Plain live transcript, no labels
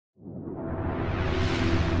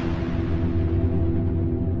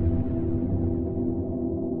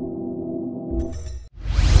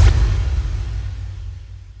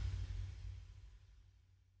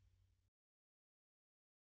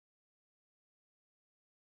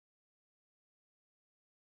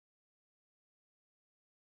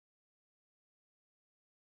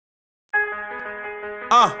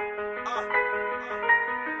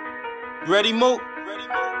Ready, Mook?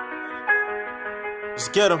 Let's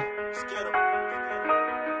get him.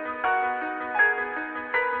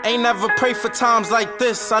 Ain't never prayed for times like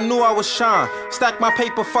this, I knew I would shine. Stack my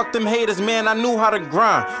paper, fuck them haters, man, I knew how to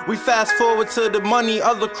grind. We fast forward to the money,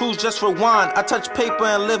 other crews just rewind. I touch paper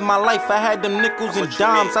and live my life, I had them nickels and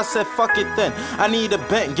dimes. I said fuck it then, I need a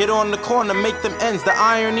bent, get on the corner, make them ends. The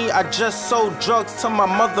irony, I just sold drugs to my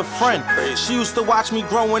mother friend. She used to watch me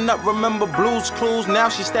growing up, remember Blue's Clues. Now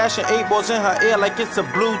she stashing 8 balls in her ear like it's a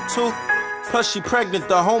Bluetooth. Plus she pregnant,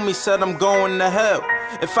 the homie said I'm going to hell.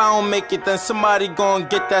 If I don't make it, then somebody gon'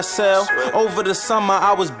 get that cell. Over the summer,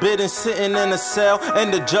 I was bidding, sitting in a cell.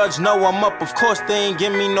 And the judge know I'm up, of course they ain't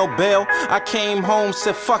give me no bail. I came home,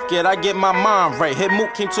 said fuck it, I get my mind right. Hit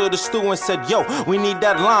Mook, came to the stew and said, yo, we need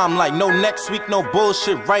that limelight. No next week, no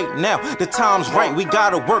bullshit right now. The time's right, we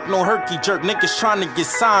gotta work, no herky jerk. Niggas trying to get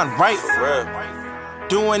signed, right?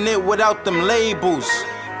 Doing it without them labels.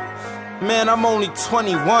 Man, I'm only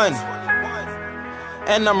 21.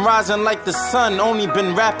 And I'm rising like the sun. Only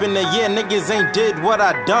been rapping a year, niggas ain't did what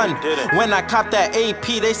I done. When I caught that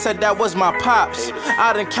AP, they said that was my pops.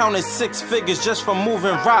 I done counted 6 figures just from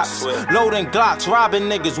moving rocks. Loading Glocks, robbing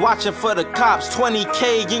niggas, watching for the cops.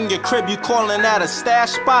 20K in your crib, you calling that a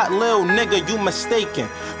stash spot? Lil nigga, you mistaken.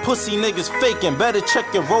 Pussy niggas faking, better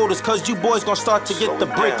check your rotors, cause you boys gon' start to get the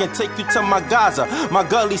break and take you to my Gaza, my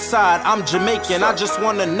gully side. I'm Jamaican, I just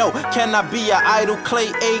wanna know, can I be an idol, Clay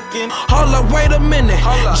Aiken? Hold up, wait a minute,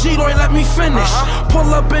 G-Lloyd, let me finish. Pull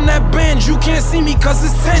up in that Benz, you can't see me cause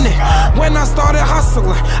it's tinted. When I started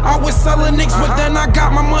hustling, I was selling nicks, but then I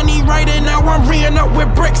got my money right and now I'm re-ing up with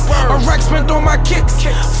bricks. A rack spent on my kicks,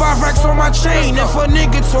 5 racks on my chain. If a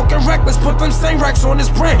nigga talking reckless, put them same racks on his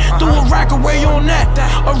brand. Do a rack away on that,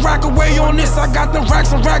 a rack away on this. I got them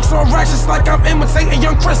racks and racks on racks, just like I'm imitating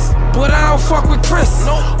young Chris. But I don't fuck with Chris,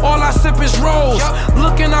 all I sip is rolls.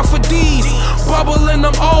 Looking out for D's, bubbling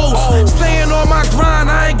them O's. Staying on my grind,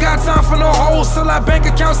 I ain't got time for no hoes. Till that bank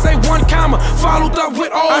account say 1 comma, followed up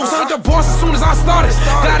with O's. I turned the boss as soon as I started,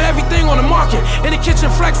 got everything on the market. In the kitchen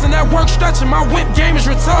flexing, that work stretching, my whip game is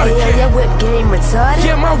retarded. Yeah, your whip game retarded?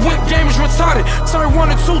 Yeah, my whip game is retarded. Turn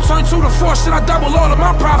 1 to 2, turn 2 to 4, shit, I double all of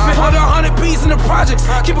my profit. Put 100 P's in the projects,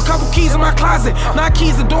 keep a couple keys in my closet. 9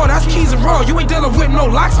 keys the door, that's keys and raw. You ain't dealing with no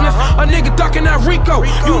locksmith. A nigga ducking that Rico,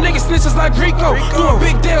 you niggas snitches like Rico. Doing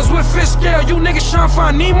big deals with fish scale, you niggas trying to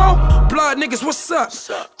find Nemo. Blood niggas, what's up?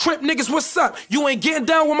 Crip niggas, what's up? You ain't getting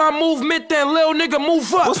down with my movement, then lil nigga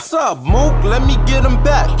move up. What's up, Mook? Let me get him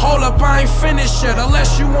back. Hold up, I ain't finished yet,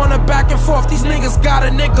 unless you want it back and forth. These niggas got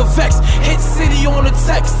a nigga vexed. Hit city on the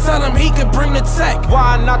text, tell him he could bring the tech.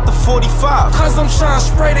 Why not the 45? Cause I'm trying to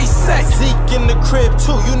spray they sex. Zeke in the crib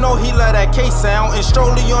too, you know he let that K sound. And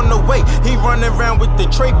Strolly on the way, he running around with the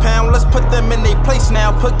tray pound. Let's put them in their place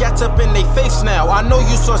now, put gats up in their face now. I know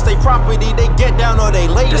you source they property, they get down or they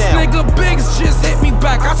lay this down. This nigga Biggs just hit me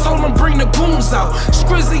back, I told him bring the goons out.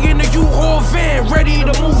 Skrizzy in the U-Haul van, ready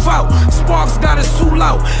to move out. Sparks got his tool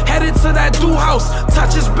out, headed to that dude house.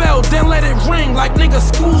 Touch his bell, then let it ring like nigga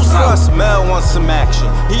school's out. Plus Mel wants some action,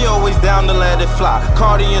 he always down to let it fly.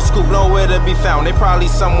 Cardi and Scoop nowhere to be found, they probably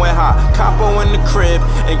somewhere high. Capo in the crib,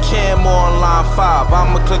 and Cam on line 5.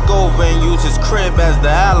 I'ma click over and use his crib as the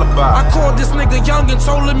alibi. I called this nigga young and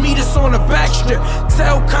told him meet us on the back strip.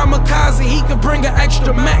 Tell Kamikaze he could bring an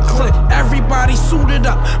extra Mac clip. Everybody suited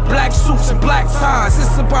up, black suits and black ties.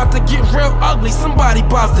 It's about to get real ugly, somebody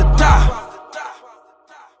about to die.